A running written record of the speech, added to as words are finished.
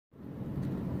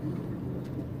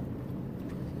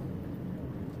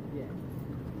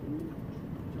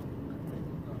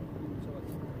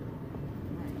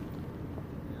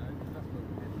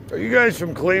Are you guys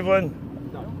from Cleveland?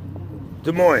 No.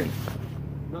 Des Moines?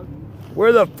 No.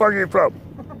 Where the fuck are you from?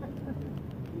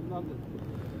 London.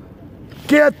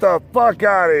 Get the fuck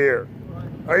out of here.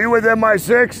 Are you with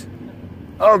MI6?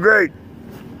 Oh, great.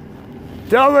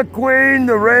 Tell the Queen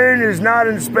the rain is not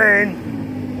in Spain.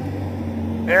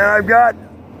 And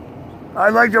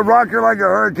I'd like to rock her like a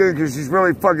hurricane because she's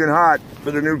really fucking hot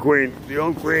for the new Queen. The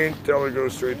old Queen, tell her to go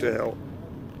straight to hell.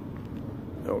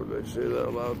 Oh, did I say that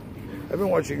out loud? I've been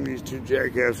watching these two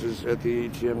jackasses at the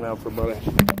ATM now for about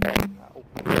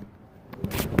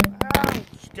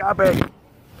Stop it.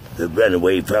 The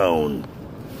runaway phone.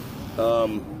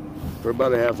 For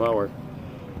about a half hour.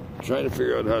 Trying to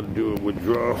figure out how to do a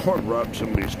withdrawal or rob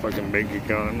somebody's fucking bank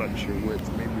account. I'm not sure which.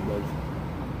 Maybe both.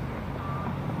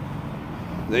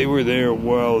 They were there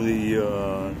while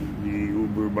the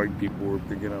Uber bike people were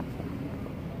picking up.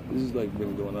 This has like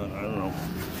been going on. I don't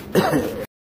know.